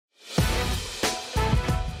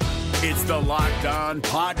It's the Locked On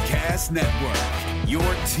Podcast Network, your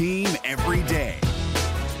team every day.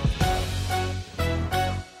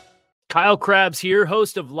 Kyle Krabs here,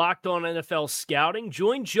 host of Locked On NFL Scouting.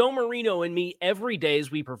 Join Joe Marino and me every day as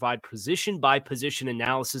we provide position-by-position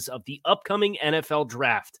analysis of the upcoming NFL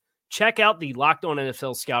Draft. Check out the Locked On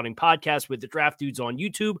NFL Scouting podcast with the Draft Dudes on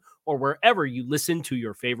YouTube or wherever you listen to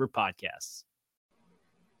your favorite podcasts.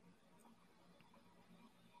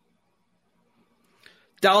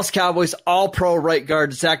 Dallas Cowboys All-Pro right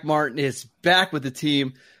guard Zack Martin is back with the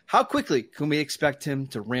team. How quickly can we expect him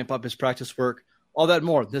to ramp up his practice work? All that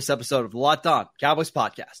more in this episode of the Locked On Cowboys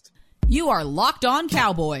podcast. You are Locked On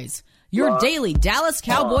Cowboys, your daily Dallas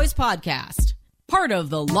Cowboys podcast. Part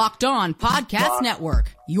of the Locked On Podcast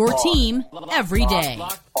Network, your team every day.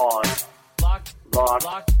 Locked On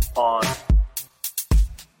Cowboys.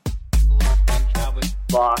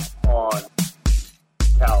 Locked On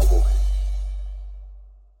Cowboys.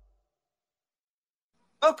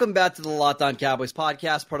 Welcome back to the Locked On Cowboys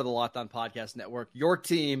podcast, part of the Locked On Podcast Network, your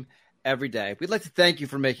team every day. We'd like to thank you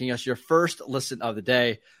for making us your first listen of the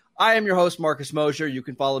day. I am your host, Marcus Mosher. You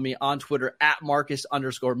can follow me on Twitter at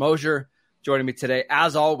Marcus_Mosher. Joining me today,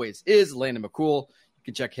 as always, is Landon McCool. You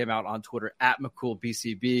can check him out on Twitter at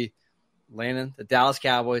McCoolBCB. Landon, the Dallas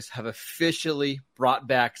Cowboys have officially brought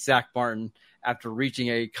back Zack Martin after reaching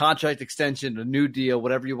a contract extension, a new deal,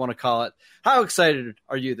 whatever you want to call it. How excited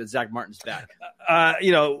are you that Zack Martin's back?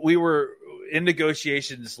 We were in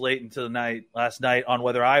negotiations late into the last night on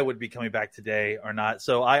whether I would be coming back today or not.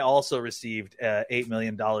 So I also received $8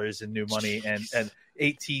 million in new money and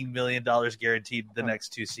 $18 million guaranteed the next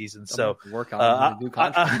two seasons. So work on a new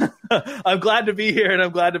contract. I'm glad to be here, and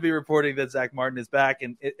I'm glad to be reporting that Zack Martin is back.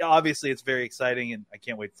 And obviously it's very exciting, and I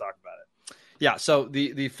can't wait to talk about it. Yeah, so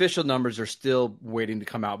the official numbers are still waiting to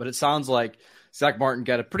come out, but it sounds like Zack Martin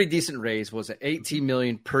got a pretty decent raise. Was it $18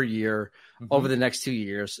 million per year over the next 2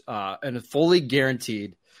 years, and fully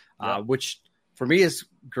guaranteed, which for me is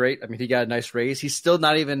great. I mean, he got a nice raise. He's still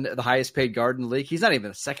not even the highest paid guard in the league. He's not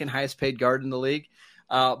even the second highest paid guard in the league.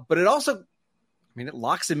 But it also, it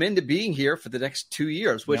locks him into being here for the next 2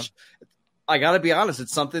 years, which I got to be honest,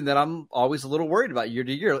 it's something that I'm always a little worried about year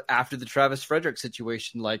to year after the Travis Frederick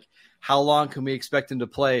situation. Like, how long can we expect him to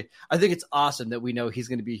play? I think it's awesome that we know he's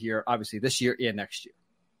going to be here, obviously, this year and next year.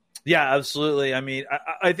 Yeah, absolutely. I mean,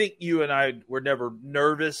 I think you and I were never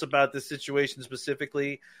nervous about this situation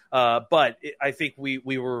specifically, but I think we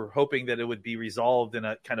were hoping that it would be resolved in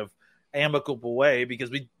a kind of amicable way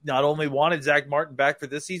because we not only wanted Zack Martin back for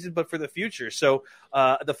this season, but for the future. So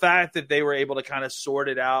the fact that they were able to kind of sort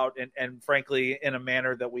it out and frankly, in a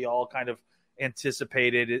manner that we all kind of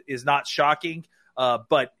anticipated is not shocking.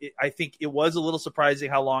 But I think it was a little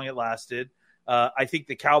surprising how long it lasted. I think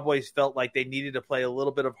the Cowboys felt like they needed to play a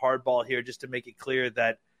little bit of hardball here just to make it clear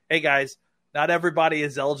that, hey guys, not everybody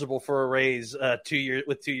is eligible for a raise 2 years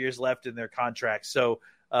with 2 years left in their contract. So,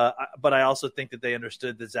 but I also think that they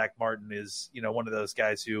understood that Zack Martin is, one of those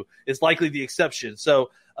guys who is likely the exception.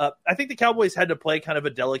 So I think the Cowboys had to play kind of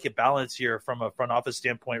a delicate balance here from a front office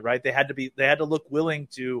standpoint, right? They had to look willing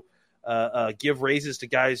to give raises to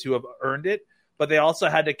guys who have earned it, but they also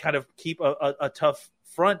had to kind of keep a tough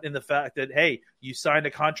front in the fact that, hey, you signed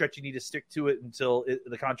a contract, you need to stick to it until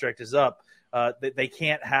the contract is up. They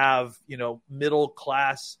can't have, middle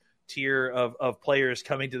class tier of players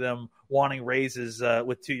coming to them wanting raises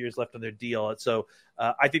with 2 years left on their deal. So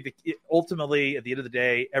I think that ultimately, at the end of the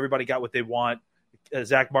day, everybody got what they want.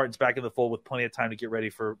 Zack Martin's back in the fold with plenty of time to get ready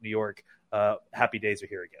for New York. Happy days are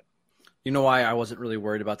here again. You know why I wasn't really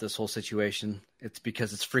worried about this whole situation? It's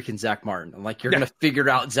because it's freaking Zack Martin. I'm like, you're going to figure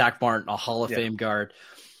out Zack Martin, a Hall of Fame guard.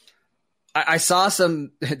 I saw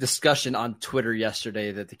some discussion on Twitter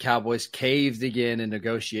yesterday that the Cowboys caved again in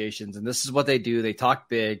negotiations, and this is what they do. They talk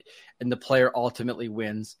big, and the player ultimately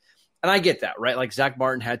wins. And I get that, right? Like, Zack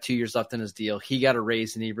Martin had 2 years left in his deal. He got a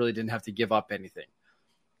raise, and he really didn't have to give up anything.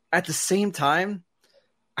 At the same time,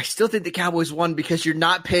 I still think the Cowboys won because you're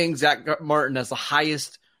not paying Zack Martin as the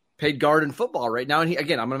highest paid guard in football right now. And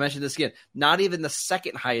again, I'm going to mention this again, not even the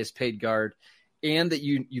second highest paid guard, and that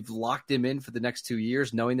you've locked him in for the next 2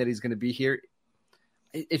 years, knowing that he's going to be here.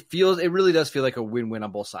 It really does feel like a win-win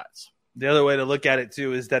on both sides. The other way to look at it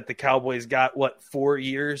too is that the Cowboys got 4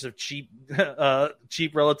 years of cheap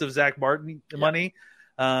relative Zack Martin money.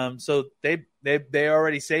 So they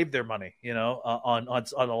already saved their money, on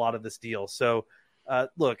a lot of this deal. So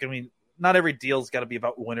look, I mean, not every deal's got to be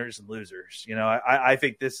about winners and losers. I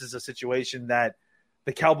think this is a situation that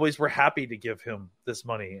the Cowboys were happy to give him this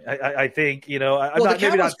money. I think, the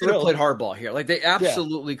Cowboys could have played hardball here. Like, they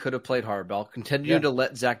absolutely could have played hardball, continue to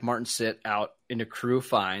let Zack Martin sit out and accrue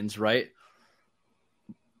fines, right?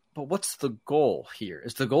 But what's the goal here?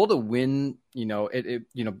 Is the goal to win,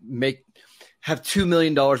 have $2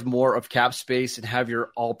 million more of cap space and have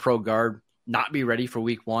your all-pro guard not be ready for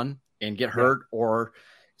week 1 and get hurt? Or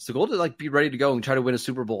is the goal to be ready to go and try to win a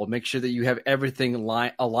Super Bowl and make sure that you have everything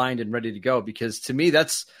aligned and ready to go? Because to me,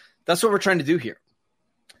 that's what we're trying to do here.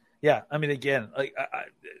 Yeah. I mean, again,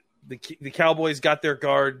 the Cowboys got their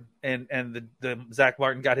guard and the Zack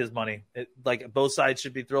Martin got his money. Both sides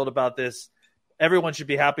should be thrilled about this. Everyone should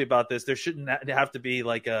be happy about this. There shouldn't have to be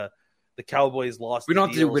the Cowboys lost. We don't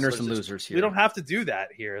have to do winners and losers here. We don't have to do that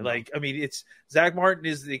here. No. It's Zack Martin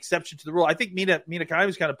is the exception to the rule. I think Mina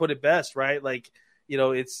Kimes kind of put it best, right?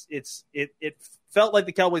 It felt like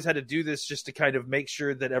the Cowboys had to do this just to kind of make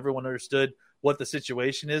sure that everyone understood what the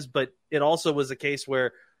situation is. But it also was a case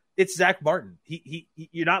where it's Zack Martin.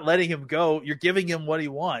 You're not letting him go. You're giving him what he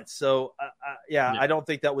wants. So I don't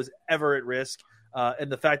think that was ever at risk.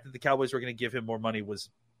 And the fact that the Cowboys were going to give him more money was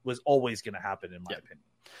always going to happen, in my opinion.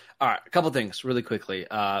 All right, a couple things really quickly.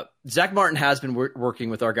 Zack Martin has been working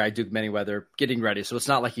with our guy Duke Manyweather, getting ready. So it's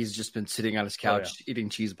not like he's just been sitting on his couch eating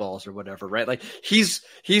cheese balls or whatever, right?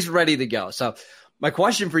 He's ready to go. So my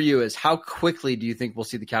question for you is, how quickly do you think we'll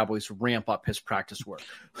see the Cowboys ramp up his practice work?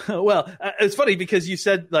 Well, it's funny because you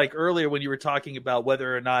said earlier when you were talking about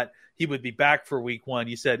whether or not he would be back for week 1,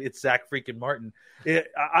 you said it's Zack freaking Martin.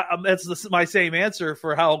 That's my same answer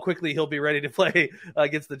for how quickly he'll be ready to play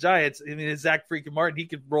against the Giants. I mean, it's Zack freaking Martin. He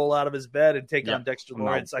could roll out of his bed and take on Dexter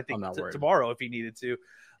Lawrence, I think, tomorrow if he needed to.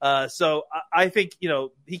 So I think,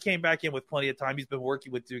 he came back in with plenty of time. He's been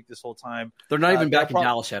working with Duke this whole time. They're not even back in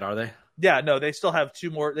Dallas yet, are they? Yeah, no, they still have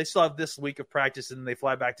 2 more. They still have this week of practice, and then they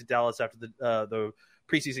fly back to Dallas after the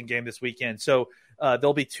preseason game this weekend. So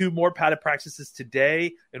there'll be 2 more padded practices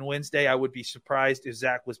today and Wednesday. I would be surprised if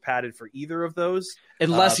Zack was padded for either of those,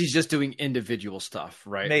 unless he's just doing individual stuff,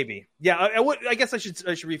 right? Maybe. Yeah, I guess I should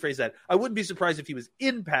rephrase that. I wouldn't be surprised if he was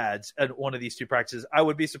in pads at one of these 2 practices. I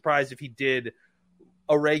would be surprised if he did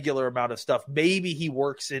a regular amount of stuff. Maybe he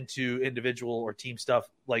works into individual or team stuff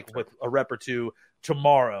with a rep or 2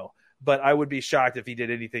 tomorrow. But I would be shocked if he did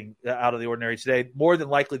anything out of the ordinary today. More than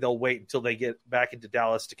likely, they'll wait until they get back into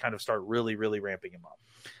Dallas to kind of start really, really ramping him up.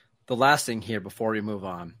 The last thing here before we move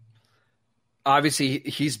on. Obviously,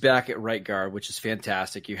 he's back at right guard, which is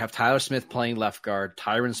fantastic. You have Tyler Smith playing left guard,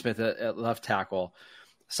 Tyron Smith at left tackle.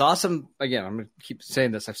 Saw some, again, I'm going to keep saying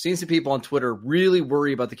this. I've seen some people on Twitter really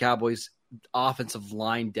worry about the Cowboys' offensive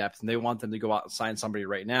line depth, and they want them to go out and sign somebody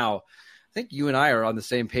right now. I think you and I are on the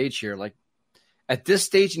same page here. At this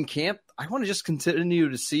stage in camp, I want to just continue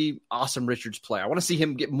to see Awesome Richards play. I want to see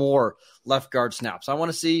him get more left guard snaps. I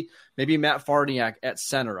want to see maybe Matt Farniak at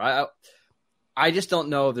center. I just don't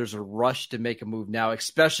know if there's a rush to make a move now,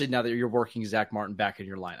 especially now that you're working Zack Martin back in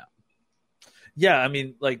your lineup. Yeah, I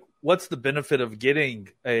mean, what's the benefit of getting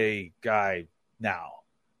a guy now?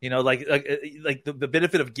 The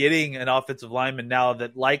benefit of getting an offensive lineman now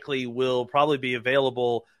that likely will probably be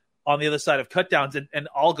available on the other side of cutdowns. And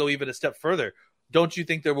I'll go even a step further. Don't you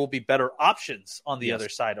think there will be better options on the other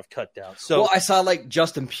side of cutdowns? So, I saw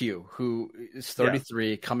Justin Pugh, who is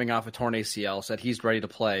 33, coming off a torn ACL, said he's ready to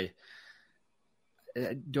play.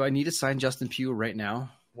 Do I need to sign Justin Pugh right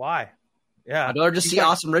now? Why? Yeah. I'd rather just see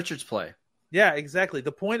Awesome Richards play. Yeah, exactly.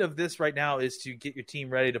 The point of this right now is to get your team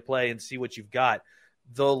ready to play and see what you've got.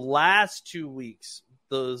 Those last 2 weeks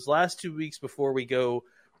before we go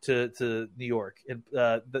to New York and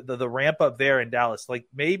the ramp up there in Dallas,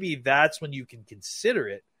 maybe that's when you can consider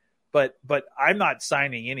it. But I'm not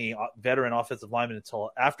signing any veteran offensive lineman until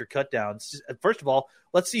after cutdowns. First of all,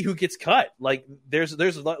 let's see who gets cut. There's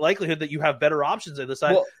a likelihood that you have better options on the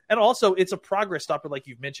side, and also it's a progress stopper, like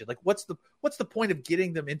you've mentioned. What's the point of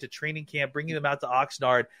getting them into training camp, bringing them out to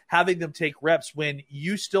Oxnard, having them take reps when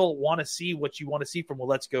you still want to see what you want to see from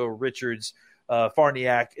let's go Richards,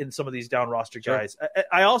 Farniak, and some of these down roster guys. Sure.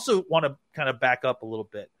 I also want to kind of back up a little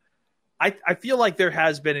bit. I feel like there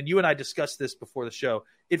has been, and you and I discussed this before the show,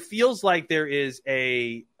 it feels like there is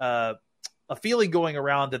a feeling going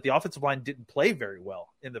around that the offensive line didn't play very well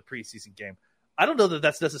in the preseason game. I don't know that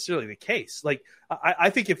that's necessarily the case.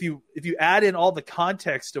 I think if you add in all the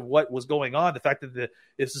context of what was going on, the fact that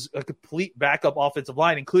this is a complete backup offensive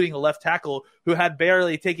line, including a left tackle who had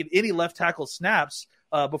barely taken any left tackle snaps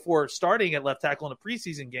before starting at left tackle in a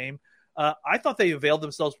preseason game, I thought they availed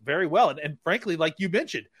themselves very well. And frankly, like you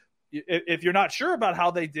mentioned, if you're not sure about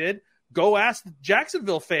how they did, go ask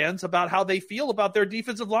Jacksonville fans about how they feel about their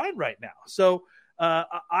defensive line right now. So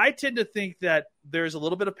I tend to think that there's a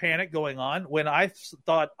little bit of panic going on when I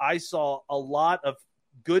thought I saw a lot of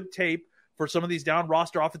good tape for some of these down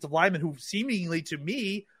roster offensive linemen who seemingly to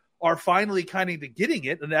me are finally kind of getting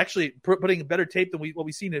it and actually putting better tape than what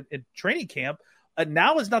we've seen in training camp.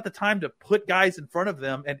 Now is not the time to put guys in front of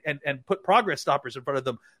them and put progress stoppers in front of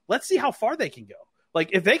them. Let's see how far they can go.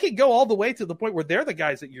 Like, if they can go all the way to the point where they're the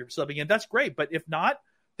guys that you're subbing in, that's great. But if not,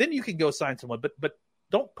 then you can go sign someone. But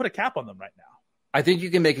don't put a cap on them right now. I think you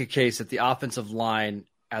can make a case that the offensive line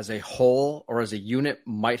as a whole or as a unit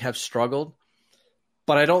might have struggled.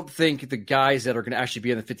 But I don't think the guys that are going to actually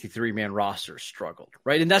be on the 53-man roster struggled,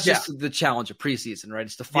 right? And that's just the challenge of preseason, right?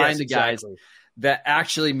 It's to find the guys that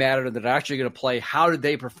actually mattered and that are actually going to play. How did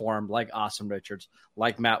they perform? Like Austin Richards,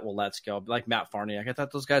 like Matt Waletzko, like Matt Farniak. I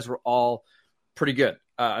thought those guys were all pretty good.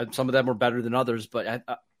 Some of them were better than others, but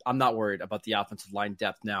I'm not worried about the offensive line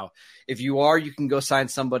depth now. If you are, you can go sign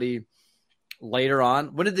somebody later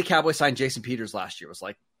on. When did the Cowboys sign Jason Peters last year? It was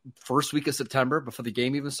like first week of September before the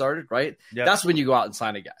game even started, right? Yep. That's when you go out and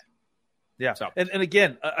sign a guy. Yeah. So. And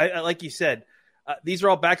again, I like you said, these are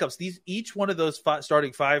all backups. Each one of those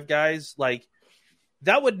starting five guys, like,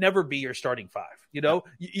 that would never be your starting five. You know,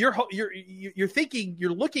 you're thinking,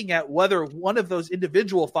 you're looking at whether one of those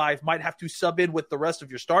individual five might have to sub in with the rest of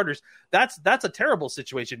your starters. That's a terrible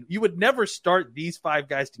situation. You would never start these five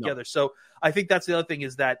guys together. No. So I think that's the other thing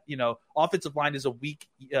is that, you know, offensive line is a weak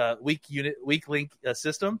link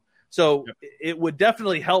system. So it would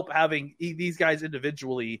definitely help having these guys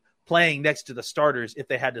individually playing next to the starters if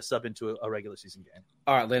they had to sub into a regular season game.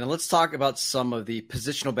 All right, Landon, let's talk about some of the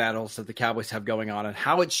positional battles that the Cowboys have going on and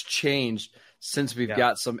how it's changed since we've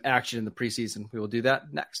got some action in the preseason. We will do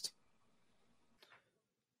that next.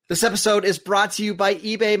 This episode is brought to you by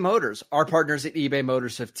eBay Motors. Our partners at eBay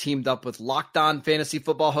Motors have teamed up with Locked On Fantasy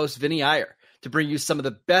Football host Vinny Iyer to bring you some of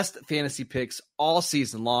the best fantasy picks all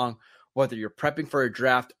season long. Whether you're prepping for a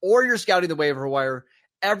draft or you're scouting the waiver wire,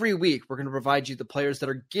 every week we're going to provide you the players that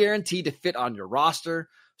are guaranteed to fit on your roster.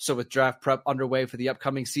 So with draft prep underway for the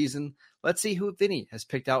upcoming season, let's see who Vinny has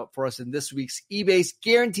picked out for us in this week's eBay's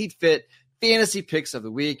Guaranteed Fit Fantasy Picks of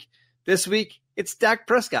the Week. This week, it's Dak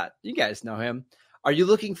Prescott. You guys know him. Are you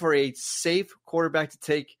looking for a safe quarterback to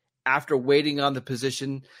take after waiting on the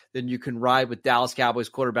position? Then you can ride with Dallas Cowboys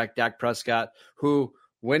quarterback Dak Prescott, who,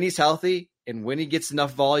 when he's healthy and when he gets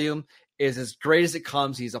enough volume, is as great as it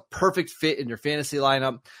comes. He's a perfect fit in your fantasy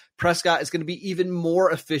lineup. Prescott is going to be even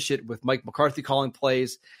more efficient with Mike McCarthy calling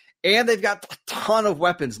plays. And they've got a ton of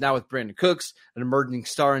weapons now with Brandon Cooks, an emerging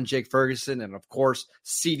star in Jake Ferguson, and, of course,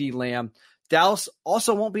 CeeDee Lamb. Dallas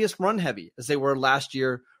also won't be as run-heavy as they were last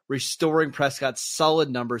year, restoring Prescott's solid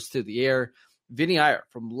numbers through the air. Vinny Iyer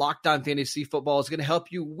from Locked On Fantasy Football is going to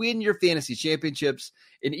help you win your fantasy championships.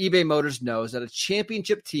 And eBay Motors knows that a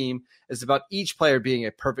championship team is about each player being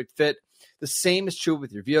a perfect fit. The same is true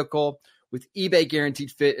with your vehicle. With eBay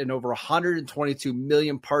Guaranteed Fit and over 122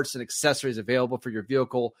 million parts and accessories available for your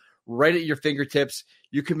vehicle right at your fingertips,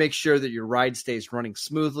 you can make sure that your ride stays running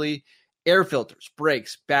smoothly. Air filters,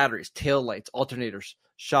 brakes, batteries, taillights, alternators,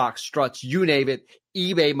 shocks, struts, you name it,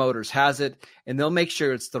 eBay Motors has it, and they'll make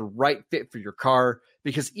sure it's the right fit for your car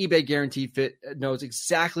because eBay Guaranteed Fit knows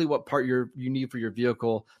exactly what part you need for your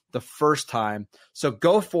vehicle the first time. So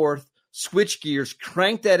go forth, switch gears,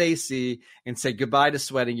 crank that AC, and say goodbye to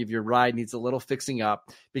sweating if your ride needs a little fixing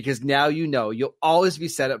up, because now you know you'll always be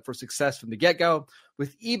set up for success from the get-go.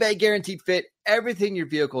 With eBay Guaranteed Fit, everything your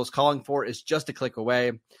vehicle is calling for is just a click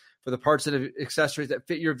away. For the parts and accessories that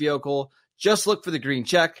fit your vehicle, just look for the green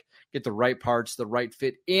check. Get the right parts, the right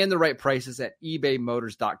fit, and the right prices at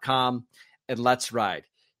ebaymotors.com. And let's ride.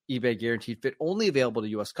 eBay Guaranteed Fit only available to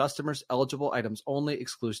U.S. customers. Eligible items only.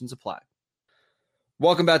 Exclusions apply.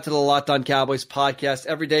 Welcome back to the Locked On Cowboys podcast.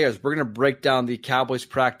 Every day, as we're going to break down the Cowboys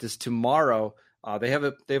practice tomorrow. They have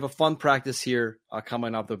a fun practice here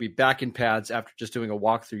coming up. They'll be back in pads after just doing a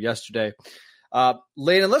walkthrough yesterday.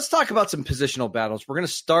 Landon, let's talk about some positional battles. We're going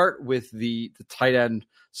to start with the tight end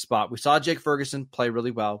spot. We saw Jake Ferguson play really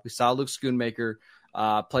well. We saw Luke Schoonmaker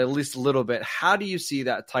play at least a little bit. How do you see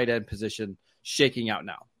that tight end position shaking out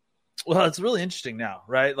now? Well, it's really interesting now,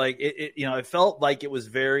 right? Like it felt like it was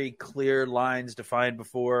very clear lines defined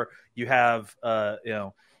before. You have,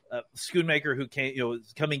 Schoonmaker who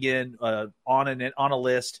coming in on a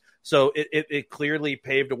list. So it clearly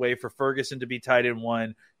paved a way for Ferguson to be tight end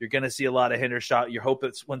one. You're going to see a lot of Hendershot. You hope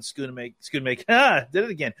it's when Schoonmaker did it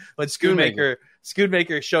again. When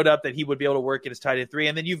Schoonmaker showed up that he would be able to work in his tight end three.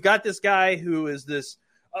 And then you've got this guy who is this.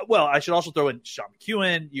 I should also throw in Sean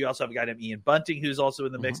McEwen. You also have a guy named Ian Bunting who's also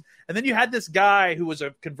in the mix. And then you had this guy who was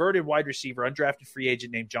a converted wide receiver, undrafted free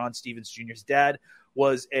agent named John Stevens Jr. His dad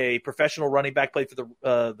was a professional running back, played for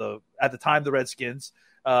at the time the Redskins.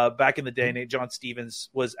 back in the day. Nate John Stevens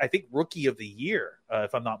was, I think, rookie of the year,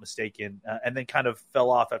 if I'm not mistaken, and then kind of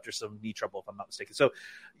fell off after some knee trouble, if I'm not mistaken. So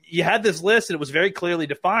you had this list, and it was very clearly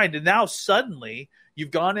defined. And now suddenly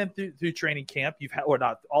you've gone in through training camp. You've had, or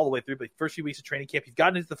not all the way through, but the first few weeks of training camp, you've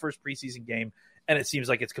gotten into the first preseason game, and it seems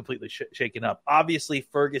like it's completely shaken up. Obviously,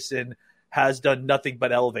 Ferguson has done nothing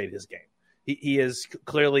but elevate his game. He has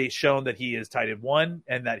clearly shown that he is tight end one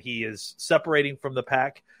and that he is separating from the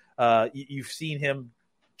pack. You've seen him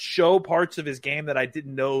show parts of his game that I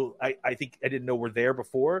didn't know. I think I didn't know were there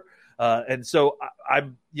before. And so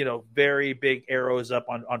I'm, very big arrows up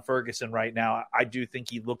on Ferguson right now. I do think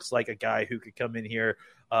he looks like a guy who could come in here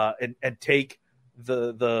and take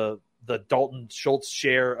the Dalton Schultz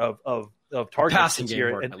share of targets passing this game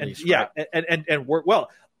year, work, and least, yeah, right? and work well.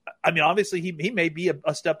 I mean, obviously he may be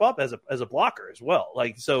a step up as a blocker as well.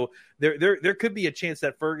 Like, so there could be a chance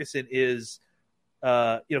that Ferguson is,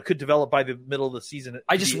 could develop by the middle of the season.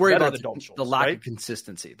 I just worry about the lack right? of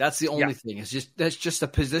consistency. That's the only thing. That's just a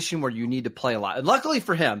position where you need to play a lot. And luckily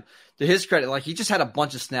for him, to his credit, like, he just had a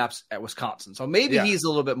bunch of snaps at Wisconsin, so maybe he's a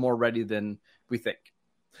little bit more ready than we think.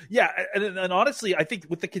 Yeah, and honestly, I think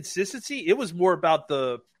with the consistency, it was more about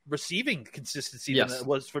the receiving consistency than it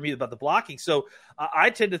was for me about the blocking. So I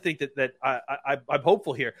tend to think that I'm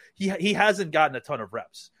hopeful here. He hasn't gotten a ton of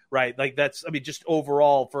reps, right? Like, that's, I mean, just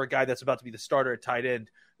overall for a guy that's about to be the starter at tight end.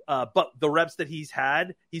 But the reps that he's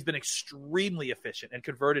had, he's been extremely efficient and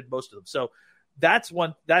converted most of them. So that's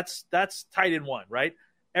tight end one, right?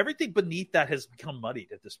 Everything beneath that has become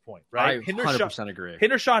muddied at this point, right? I 100% agree.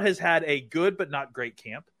 Hendershot has had a good but not great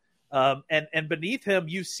camp. And beneath him,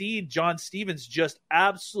 you've seen John Stevens just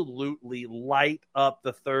absolutely light up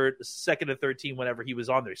the second and third team whenever he was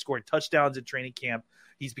on there. He scored touchdowns in training camp.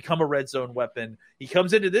 He's become a red zone weapon. He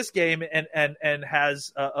comes into this game and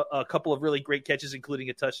has a couple of really great catches, including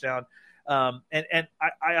a touchdown. And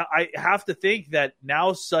I have to think that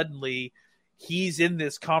now suddenly he's in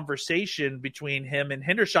this conversation between him and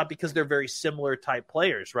Hendershot because they're very similar type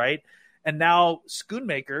players, right? And now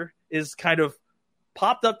Schoonmaker is kind of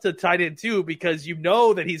popped up to tight end too, because you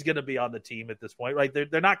know that he's going to be on the team at this point, right?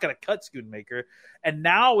 They're not going to cut Schoonmaker. And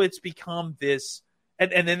now it's become this,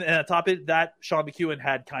 and then on top of that, Sean McEwen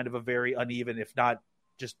had kind of a very uneven, if not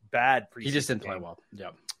just bad preseason. He just didn't play well.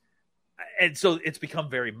 Yeah. And so it's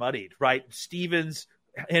become very muddied, right? Stevens,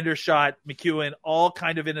 Hendershot, McEwen, all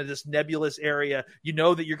kind of in this nebulous area. You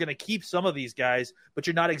know that you're going to keep some of these guys, but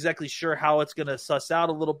you're not exactly sure how it's going to suss out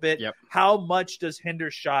a little bit. Yep. How much does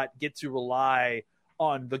Hendershot get to rely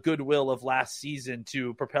on the goodwill of last season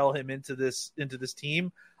to propel him into this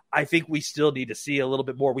team? I think we still need to see a little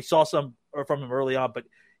bit more. We saw some from him early on, but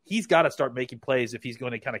he's got to start making plays if he's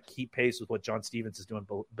going to kind of keep pace with what John Stevens is doing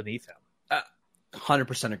beneath him.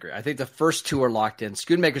 100% agree. I think the first two are locked in.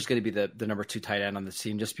 Schoonmaker's going to be the number 2 tight end on the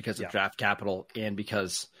team just because of draft capital and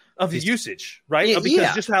because of the usage, right? Yeah,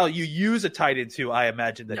 because just how you use a tight end too, I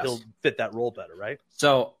imagine that he'll fit that role better, right?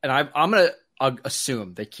 So, and I'm going to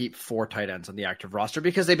assume they keep 4 tight ends on the active roster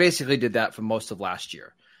because they basically did that for most of last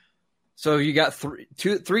year. So you got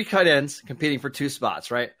three tight ends competing for 2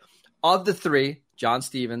 spots, right? Of the 3, John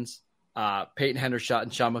Stevens, Peyton Hendershot,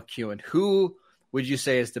 and Sean McEwen, who would you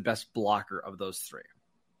say is the best blocker of those 3?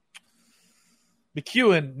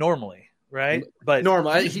 McEwen normally, right? But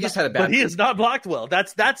normally he just had a bad. But he has not blocked well.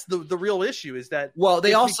 That's the real issue. Is that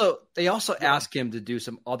they also asked him to do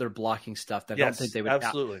some other blocking stuff that I don't think they would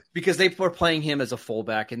absolutely because they were playing him as a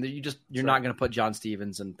fullback, and you're not going to put John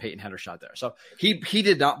Stevens and Peyton Hendershot there. So he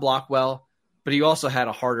did not block well, but he also had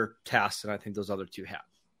a harder task than I think those other 2 have.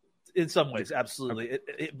 In some ways, absolutely.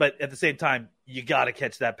 But at the same time, you got to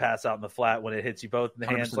catch that pass out in the flat when it hits you both in the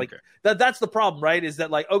hands. Like that's the problem, right? Is that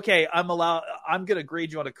like, okay, I'm going to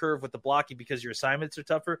grade you on a curve with the blocking because your assignments are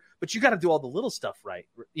tougher, but you got to do all the little stuff right,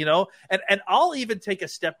 And I'll even take a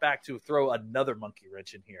step back to throw another monkey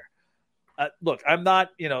wrench in here. Look, I'm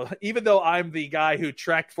not, even though I'm the guy who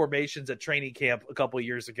tracked formations at training camp a couple of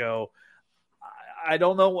years ago, I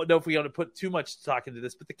don't know if we want to put too much stock into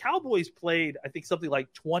this, but the Cowboys played, I think, something like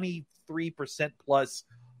 23% plus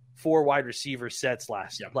 4 wide receiver sets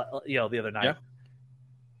the other night. Yeah.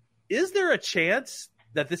 Is there a chance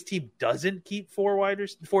that this team doesn't keep 4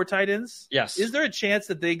 tight ends? Yes. Is there a chance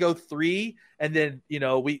that they go 3 and then,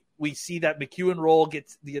 we see that McEwen role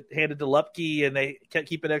gets handed to Lupke and they can't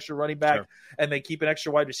keep an extra running back and they keep an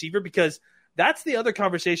extra wide receiver? Because that's the other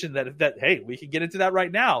conversation that hey, we can get into that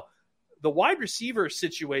right now. The wide receiver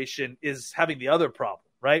situation is having the other problem,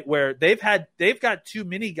 right? Where they've got too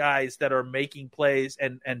many guys that are making plays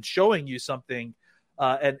and showing you something,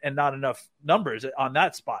 and not enough numbers on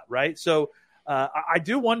that spot, right? So I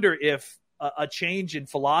do wonder if a change in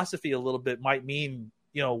philosophy a little bit might mean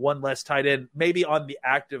one less tight end, maybe on the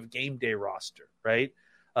active game day roster, right?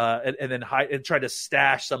 And then try to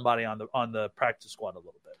stash somebody on the practice squad a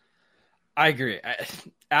little bit. I agree.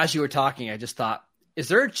 As you were talking, I just thought, is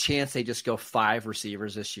there a chance they just go 5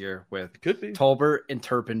 receivers this year with Could be Tolbert and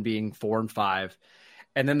Turpin being 4 and 5?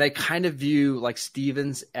 And then they kind of view like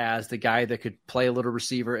Stevens as the guy that could play a little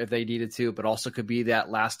receiver if they needed to, but also could be that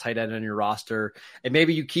last tight end on your roster. And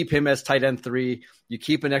maybe you keep him as tight end 3. You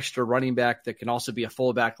keep an extra running back that can also be a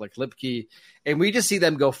fullback like Lipke. And we just see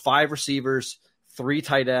them go 5 receivers, 3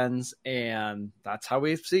 tight ends. And that's how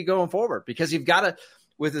we see going forward, because you've got to,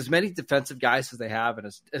 with as many defensive guys as they have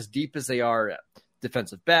and as deep as they are at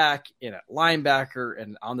defensive back and at linebacker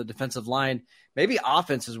and on the defensive line, maybe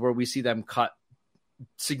offense is where we see them cut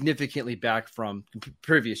significantly back from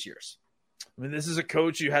previous years. I mean, this is a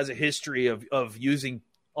coach who has a history of using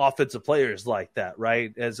offensive players like that,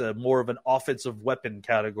 right? As a more of an offensive weapon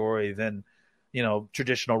category than,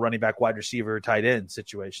 traditional running back, wide receiver, tight end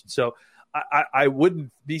situation. So I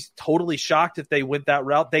wouldn't be totally shocked if they went that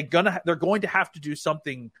route. They're going to have to do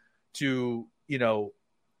something to,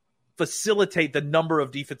 facilitate the number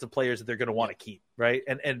of defensive players that they're going to want to keep, right?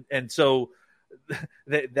 And so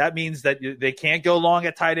that means that they can't go long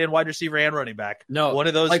at tight end, wide receiver, and running back. No, one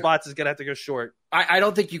of those spots is going to have to go short. I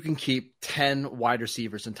don't think you can keep 10 wide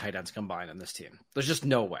receivers and tight ends combined on this team. There's just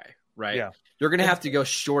no way, right? Yeah. You're going to have to go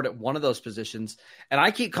short at one of those positions. And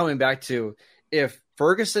I keep coming back to, if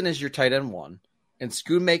Ferguson is your tight end 1 and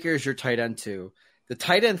Schoonmaker is your tight end 2, the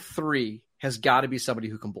tight end 3 has got to be somebody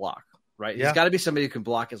who can block, right? Yeah. He's got to be somebody who can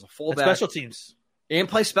block as a fullback. And special teams. And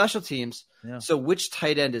play special teams. Yeah. So which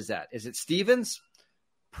tight end is that? Is it Stevens?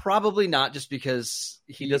 Probably not, just because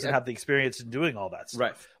he doesn't have the experience in doing all that stuff.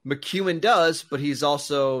 Right. McEwen does, but he's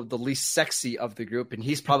also the least sexy of the group, and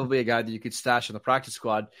he's probably a guy that you could stash on the practice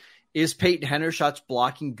squad. Is Peyton Hendershot's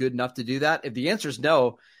blocking good enough to do that? If the answer is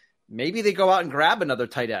no, maybe they go out and grab another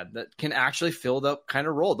tight end that can actually fill that kind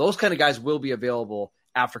of role. Those kind of guys will be available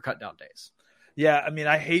after cutdown days. Yeah, I mean,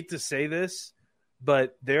 I hate to say this,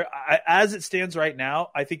 but as it stands right now,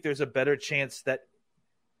 I think there's a better chance that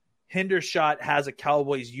Hendershot has a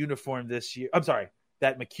Cowboys uniform this year. I'm sorry,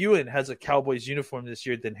 that McEwen has a Cowboys uniform this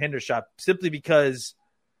year than Hendershot, simply because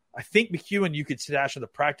I think McEwen you could stash on the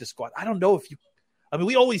practice squad. I don't know if you – I mean,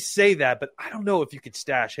 we always say that, but I don't know if you could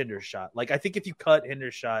stash Hendershot. Like, I think if you cut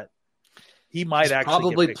Hendershot, he might He's actually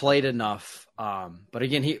probably get played enough. But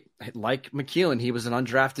again, he, like McEwen, he was an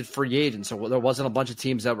undrafted free agent, so there wasn't a bunch of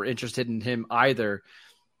teams that were interested in him either.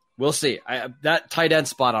 We'll see. That tight end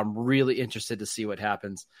spot, I'm really interested to see what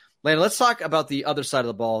happens. Landon, let's talk about the other side of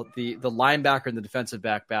the ball, the linebacker and the defensive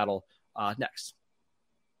back battle next.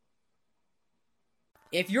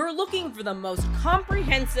 If you're looking for the most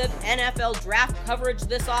comprehensive NFL draft coverage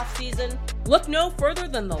this offseason, look no further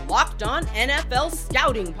than the Locked On NFL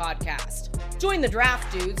Scouting Podcast. Join the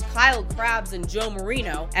draft dudes, Kyle Krabs and Joe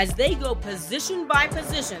Marino, as they go position by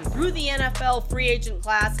position through the NFL free agent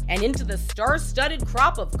class and into the star-studded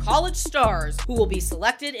crop of college stars who will be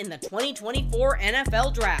selected in the 2024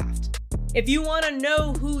 NFL Draft. If you want to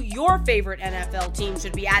know who your favorite NFL team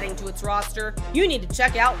should be adding to its roster, you need to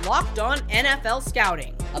check out Locked On NFL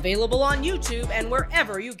Scouting, available on YouTube and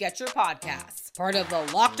wherever you get your podcasts. Part of the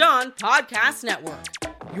Locked On Podcast Network,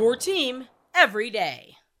 your team every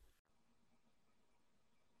day.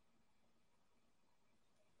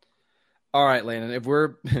 All right, Landon, if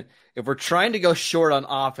we're trying to go short on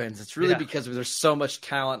offense, it's really because there's so much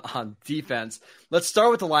talent on defense. Let's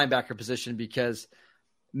start with the linebacker position, because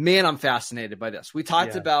man, I'm fascinated by this. We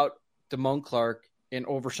talked about Damone Clark and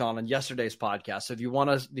Overshawn on yesterday's podcast. So if you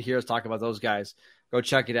want to hear us talk about those guys, go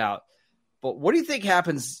check it out. But what do you think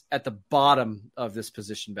happens at the bottom of this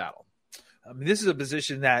position battle? I mean, this is a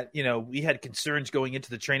position that, we had concerns going into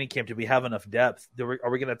the training camp. Do we have enough depth? Are we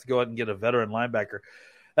going to have to go out and get a veteran linebacker?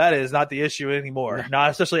 That is not the issue anymore.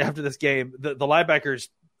 Not especially after this game. The linebackers,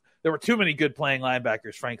 there were too many good playing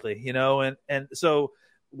linebackers, frankly, and so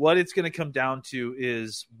what it's going to come down to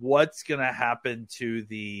is what's going to happen to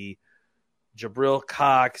the Jabril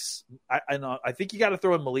Cox. I think you got to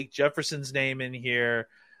throw in Malik Jefferson's name in here,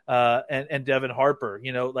 and Devin Harper,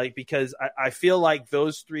 because I feel like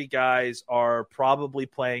those 3 guys are probably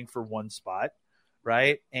playing for one spot,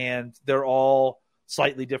 right? And they're all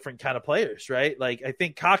slightly different kind of players, right? Like, I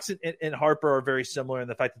think Cox and Harper are very similar in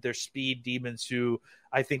the fact that they're speed demons who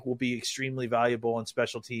I think will be extremely valuable in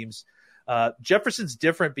special teams. Jefferson's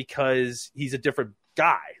different because he's a different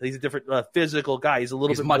guy. He's a different physical guy. He's a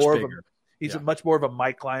little bit more bigger. He's a much more of a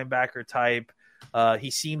Mike linebacker type.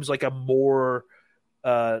 He seems like a more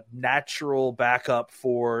natural backup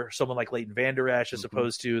for someone like Leighton Vander Esch as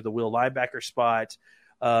opposed to the will linebacker spot.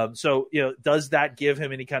 So, does that give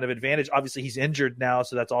him any kind of advantage? Obviously, he's injured now,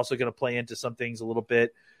 so that's also going to play into some things a little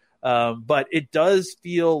bit. But it does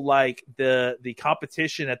feel like the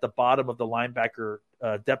competition at the bottom of the linebacker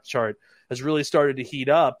depth chart has really started to heat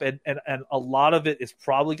up, and a lot of it is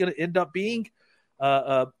probably going to end up being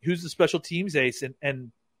who's the special teams ace,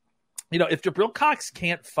 and if Jabril Cox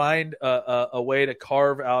can't find a way to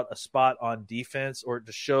carve out a spot on defense or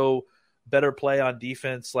to show better play on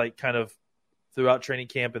defense, like kind of throughout training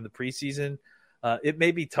camp in the preseason, it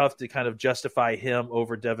may be tough to kind of justify him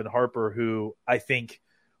over Devin Harper, who I think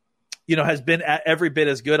has been every bit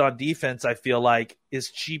as good on defense. I feel like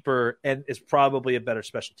is cheaper and is probably a better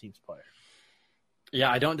special teams player. Yeah,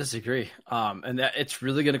 I don't disagree. And that it's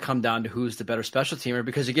really going to come down to who's the better special teamer,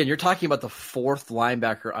 because again, you're talking about the fourth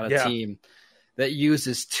linebacker on a team that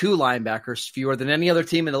uses two linebackers fewer than any other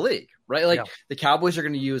team in the league, right? Like the Cowboys are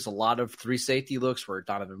going to use a lot of 3 safety looks where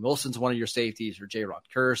Donovan Wilson's one of your safeties or J-Rod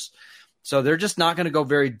Curse. So they're just not going to go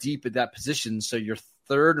very deep at that position. So your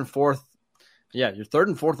third and fourth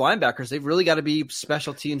linebackers, they've really got to be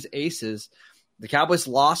special teams aces. The Cowboys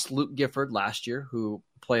lost Luke Gifford last year, who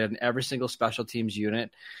played in every single special teams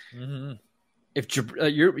unit. Mm-hmm. If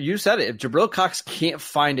you said it, if Jabril Cox can't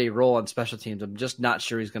find a role on special teams, I'm just not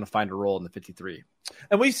sure he's going to find a role in the 53.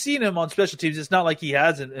 And we've seen him on special teams. It's not like he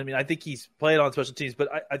hasn't. I mean, I think he's played on special teams, but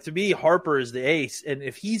to me, Harper is the ace. And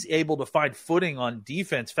if he's able to find footing on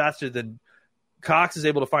defense faster than Cox is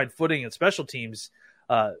able to find footing in special teams,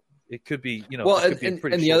 it could be, and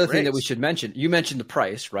the other thing that we should mention, you mentioned the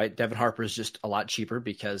price, right? Devin Harper is just a lot cheaper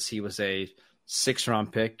because he was a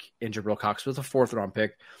 6th-round pick and Jabril Cox was a 4th-round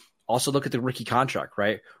pick. Also look at the rookie contract,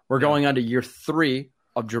 right? We're going on to year 3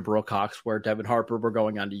 of Jabril Cox, where Devin Harper, we're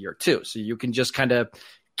going on to year 2. So you can just kind of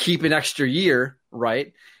keep an extra year,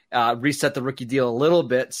 right? Reset the rookie deal a little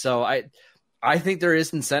bit. So I think there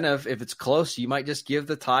is incentive. If it's close, you might just give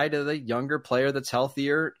the tie to the younger player that's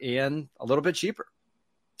healthier and a little bit cheaper.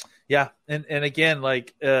 Yeah, and again,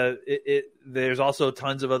 like there's also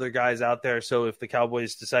tons of other guys out there. So if the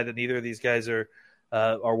Cowboys decide that neither of these guys are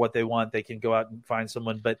what they want, they can go out and find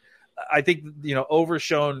someone. But I think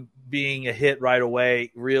Overshown being a hit right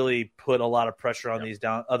away really put a lot of pressure on these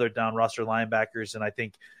other down roster linebackers, and I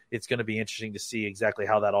think it's going to be interesting to see exactly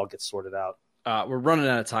how that all gets sorted out. We're running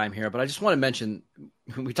out of time here, but I just want to mention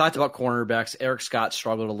we talked about cornerbacks. Eric Scott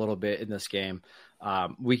struggled a little bit in this game.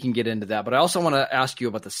 We can get into that, but I also want to ask you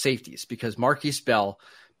about the safeties, because Marquise Bell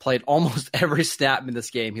played almost every snap in this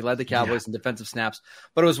game. He led the Cowboys in defensive snaps,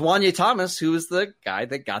 but it was Wanya Thomas who was the guy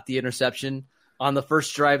that got the interception on the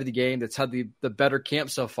first drive of the game that's had the better camp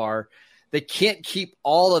so far. They can't keep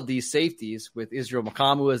all of these safeties with Israel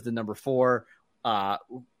Makamu as the number 4.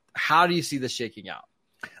 How do you see this shaking out?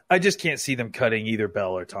 I just can't see them cutting either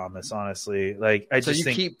Bell or Thomas, honestly. So you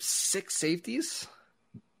keep 6 safeties?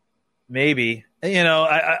 Maybe.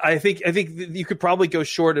 I think you could probably go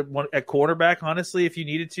short at cornerback, honestly, if you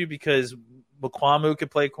needed to, because Mukwamu could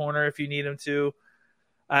play corner if you need him to.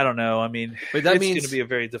 I don't know. I mean, it's going to be a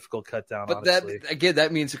very difficult cut down, but honestly.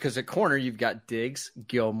 That means because at corner you've got Diggs,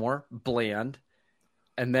 Gilmore, Bland,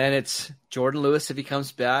 and then it's Jordan Lewis if he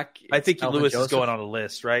comes back. I think Lewis is going on a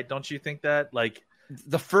list, right? Don't you think that? Like,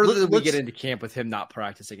 the further we get into camp with him not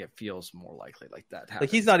practicing, it feels more likely like that happens. Like,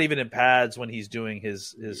 he's not even in pads when he's doing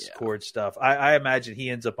his cord stuff. I imagine he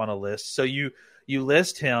ends up on a list. So you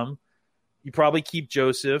list him. You probably keep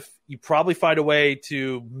Joseph. You probably find a way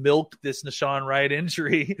to milk this Nahshon Wright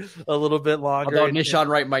injury a little bit longer. Although Nahshon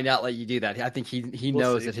Wright might not let you do that. I think he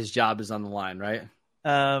knows that his job is on the line, right?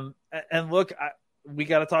 And look, we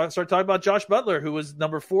got to start talking about Josh Butler, who was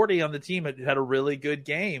number 40 on the team. It had a really good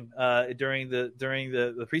game during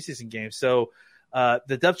the preseason game. So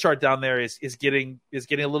the depth chart down there is getting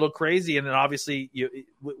a little crazy. And then obviously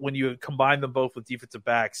when you combine them both with defensive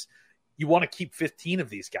backs, you want to keep 15 of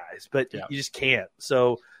these guys, but you just can't.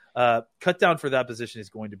 So cut down for that position is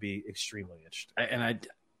going to be extremely interesting. And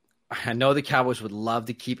I know the Cowboys would love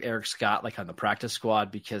to keep Eric Scott on the practice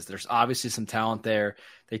squad, because there's obviously some talent there.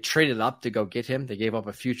 They traded up to go get him. They gave up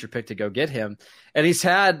a future pick to go get him. And he's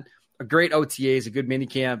had a great OTAs, a good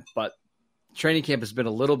minicamp, but training camp has been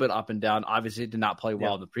a little bit up and down. Obviously did not play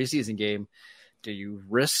well in the preseason game. Do you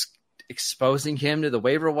risk exposing him to the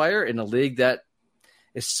waiver wire in a league that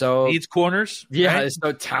is so needs corners? Yeah, right? It's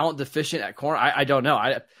so talent deficient at corner. I don't know.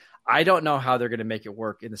 I don't know how they're going to make it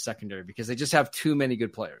work in the secondary, because they just have too many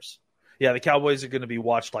good players. Yeah, the Cowboys are going to be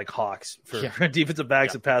watched like hawks for defensive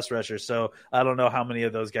backs and pass rushers. So I don't know how many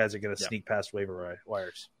of those guys are going to sneak past waiver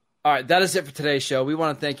wires. All right, that is it for today's show. We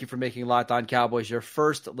want to thank you for making Locked On Cowboys your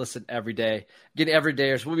first listen every day. Again, every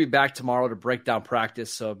day, we'll be back tomorrow to break down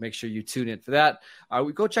practice, so make sure you tune in for that.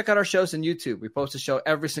 We go check out our shows on YouTube. We post a show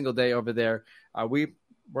every single day over there. We're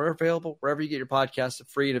available wherever you get your podcasts,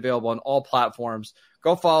 free and available on all platforms.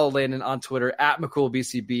 Go follow Landon on Twitter at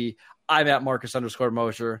McCoolBCB. I'm at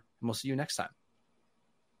Marcus_Mosher, and we'll see you next time.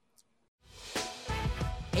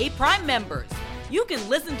 Hey, Prime members, you can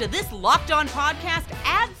listen to this Locked On podcast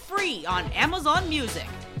ad-free on Amazon Music.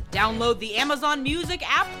 Download the Amazon Music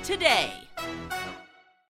app today.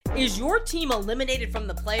 Is your team eliminated from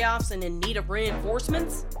the playoffs and in need of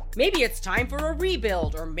reinforcements? Maybe it's time for a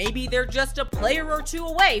rebuild, or maybe they're just a player or two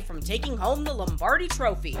away from taking home the Lombardi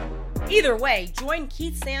Trophy. Either way, join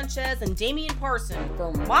Keith Sanchez and Damian Parson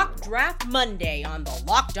for Mock Draft Monday on the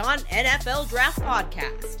Locked On NFL Draft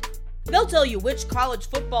Podcast. They'll tell you which college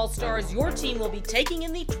football stars your team will be taking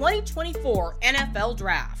in the 2024 NFL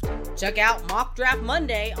Draft. Check out Mock Draft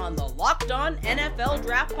Monday on the Locked On NFL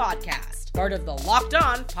Draft Podcast, part of the Locked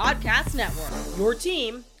On Podcast Network. Your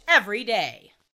team every day.